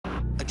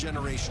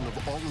generation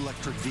of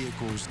all-electric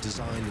vehicles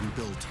designed and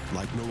built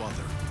like no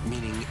other,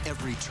 meaning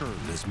every turn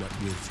is met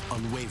with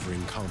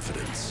unwavering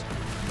confidence.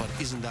 But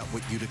isn't that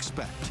what you'd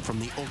expect from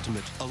the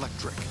ultimate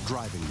electric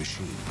driving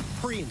machine?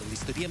 Hurry in to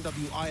lease the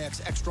BMW iX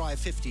xDrive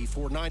 50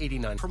 for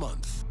 $989 per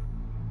month.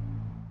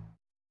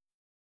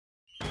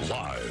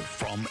 Live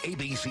from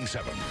ABC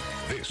 7,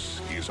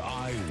 this is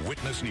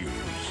Eyewitness News.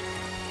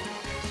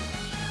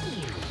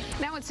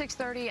 Now at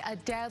 6:30, a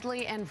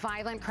deadly and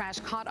violent crash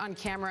caught on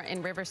camera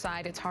in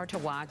Riverside. It's hard to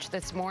watch.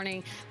 This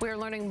morning, we are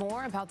learning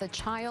more about the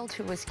child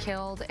who was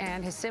killed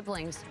and his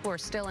siblings who are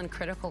still in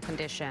critical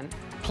condition.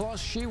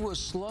 Plus, she was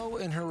slow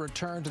in her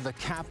return to the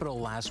Capitol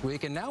last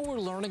week, and now we're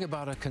learning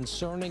about a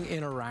concerning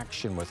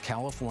interaction with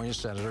California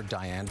Senator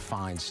Dianne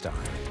Feinstein.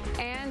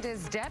 And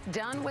is Depp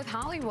done with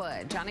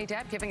Hollywood? Johnny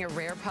Depp giving a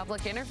rare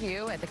public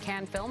interview at the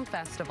Cannes Film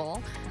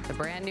Festival. The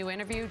brand new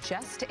interview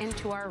just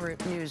into our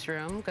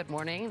newsroom. Good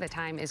morning. The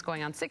time is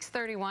going on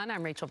 6:31.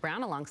 I'm Rachel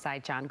Brown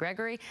alongside John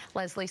Gregory.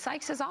 Leslie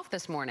Sykes is off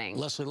this morning.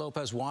 Leslie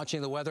Lopez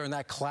watching the weather, and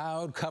that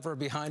cloud cover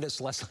behind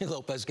us, Leslie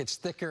Lopez, gets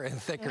thicker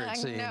and thicker, it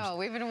seems. I know.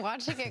 We've been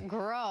watching it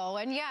grow.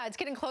 And yeah, it's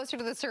getting closer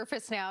to the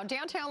surface now.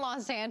 Downtown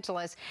Los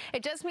Angeles,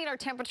 it does mean our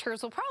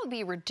temperatures will probably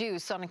be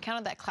reduced on account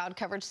of that cloud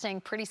coverage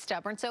staying pretty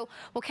stubborn. So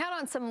we'll count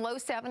on some low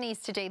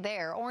 70s today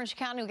there. Orange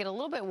County will get a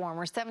little bit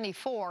warmer,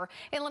 74.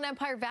 Inland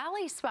Empire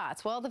Valley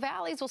spots, well, the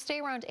valleys will stay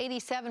around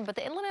 87, but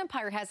the Inland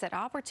Empire has that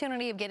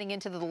opportunity of getting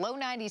into the low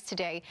 90s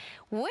today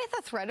with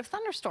a threat of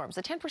thunderstorms,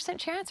 a 10%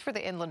 chance for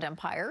the Inland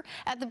Empire.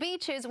 At the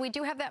beaches, we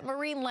do have that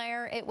marine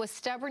layer. It was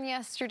stubborn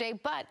yesterday,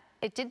 but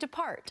it did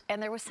depart, and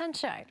there was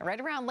sunshine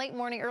right around late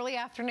morning, early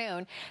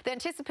afternoon. The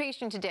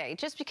anticipation today,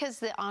 just because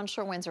the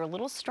onshore winds are a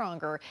little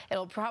stronger,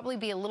 it'll probably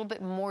be a little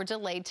bit more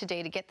delayed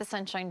today to get the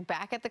sunshine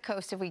back at the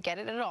coast if we get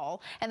it at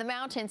all. And the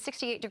mountains,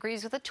 68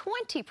 degrees with a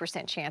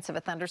 20% chance of a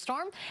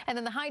thunderstorm. And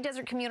then the high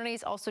desert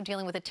communities also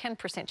dealing with a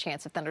 10%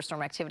 chance of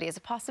thunderstorm activity as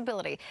a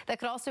possibility. That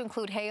could also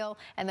include hail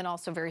and then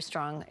also very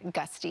strong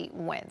gusty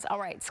winds. All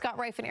right, Scott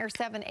Reif in Air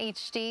 7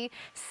 HD,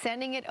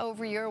 sending it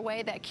over your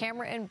way. That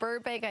camera in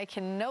Burbank, I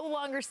can no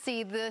longer see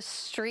the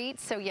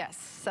street. So yes,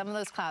 some of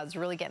those clouds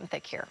really getting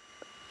thick here.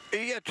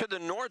 Yeah, to the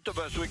north of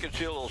us, we can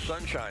see a little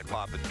sunshine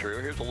popping through.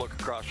 Here's a look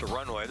across the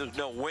runway. There's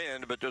no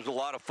wind, but there's a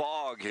lot of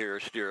fog here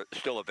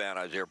still at Van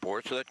Nuys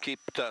Airport, so that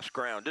keeps us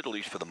grounded, at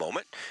least for the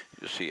moment.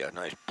 You see a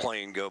nice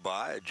plane go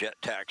by, a jet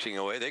taxiing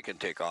away. They can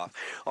take off.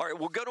 All right,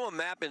 we'll go to a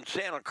map in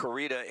Santa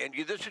Clarita, and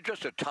this is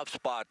just a tough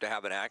spot to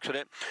have an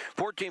accident.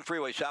 14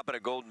 freeway southbound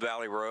at Golden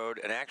Valley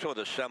Road, an accident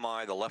with a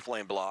semi, the left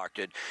lane blocked.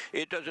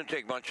 It doesn't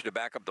take much to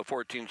back up the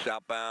 14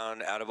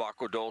 southbound out of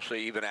Aqua Dulce,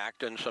 even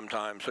Acton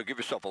sometimes, so give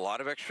yourself a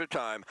lot of extra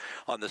time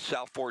on the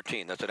South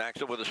 14. That's an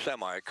accident with a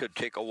semi. It could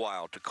take a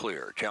while to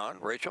clear. John,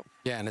 Rachel?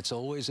 Yeah, and it's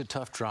always a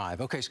tough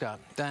drive. Okay,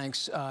 Scott,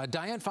 thanks.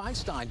 Dianne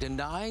Feinstein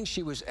denying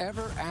she was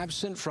ever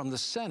absent from the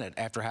Senate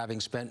after having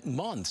spent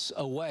months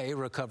away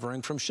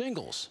recovering from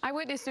shingles.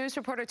 Eyewitness News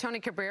reporter Tony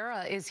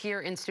Cabrera is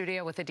here in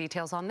studio with the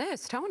details on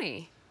this.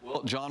 Tony.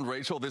 Well, John,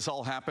 Rachel, this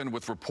all happened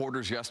with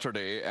reporters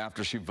yesterday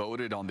after she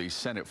voted on the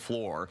Senate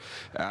floor.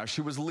 As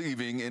she was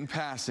leaving, in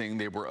passing,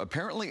 they were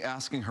apparently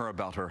asking her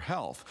about her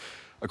health.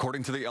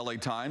 According to the LA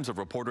Times, a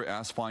reporter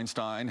asked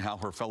Feinstein how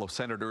her fellow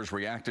senators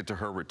reacted to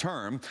her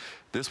return.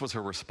 This was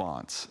her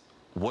response.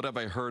 "What have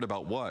I heard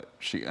about what?"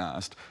 she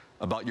asked.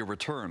 "About your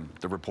return,"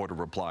 the reporter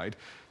replied.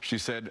 She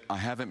said, "I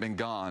haven't been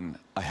gone.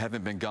 I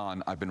haven't been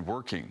gone. I've been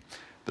working."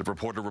 The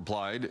reporter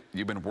replied,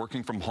 "You've been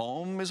working from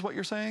home, is what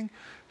you're saying?"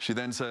 She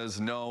then says,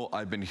 "No,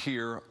 I've been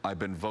here. I've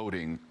been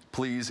voting.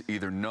 Please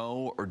either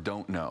know or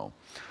don't know."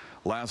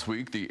 Last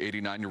week, the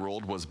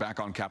 89-year-old was back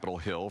on Capitol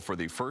Hill for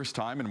the first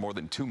time in more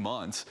than 2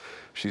 months.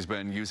 She's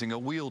been using a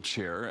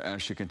wheelchair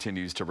as she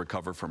continues to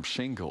recover from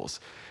shingles.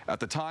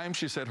 At the time,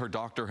 she said her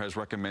doctor has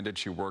recommended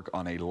she work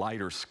on a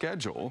lighter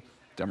schedule.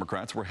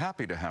 Democrats were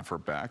happy to have her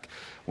back.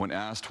 When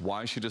asked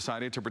why she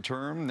decided to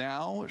return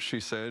now, she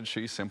said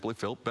she simply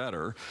felt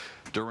better.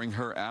 During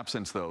her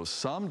absence, though,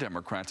 some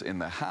Democrats in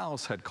the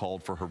House had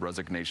called for her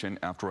resignation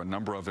after a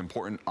number of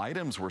important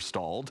items were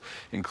stalled,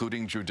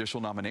 including judicial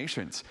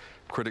nominations.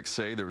 Critics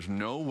say there's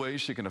no way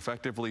she can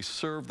effectively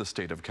serve the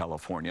state of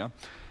California.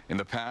 In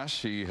the past,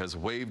 she has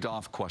waved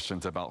off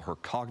questions about her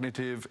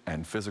cognitive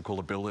and physical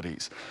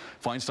abilities.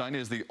 Feinstein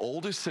is the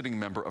oldest sitting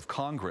member of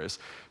Congress.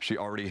 She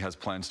already has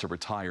plans to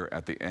retire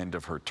at the end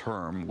of her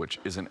term, which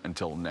isn't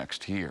until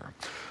next year.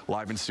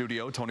 Live in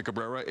studio, Tony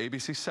Cabrera,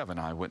 ABC 7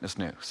 Eyewitness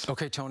News.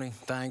 Okay, Tony,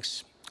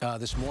 thanks.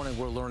 This morning,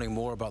 we're learning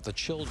more about the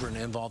children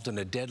involved in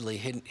a deadly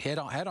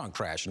head-on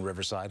crash in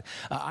Riverside.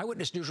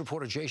 Eyewitness News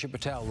reporter Jaysha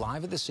Patel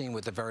live at the scene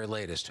with the very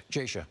latest.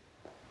 Jaysha.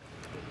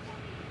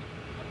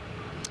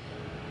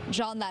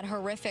 John, that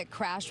horrific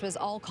crash was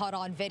all caught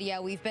on video.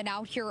 We've been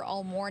out here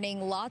all morning.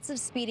 Lots of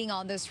speeding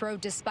on this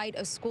road despite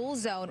a school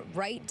zone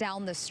right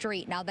down the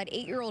street. Now, that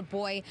 8-year-old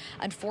boy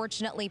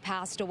unfortunately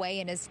passed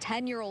away, and his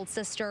 10-year-old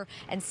sister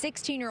and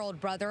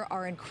 16-year-old brother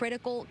are in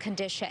critical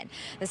condition.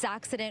 This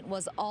accident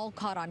was all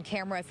caught on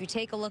camera. If you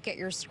take a look at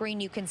your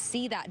screen, you can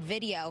see that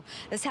video.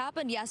 This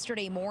happened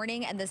yesterday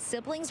morning, and the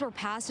siblings were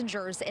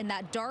passengers in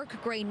that dark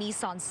gray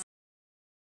Nissan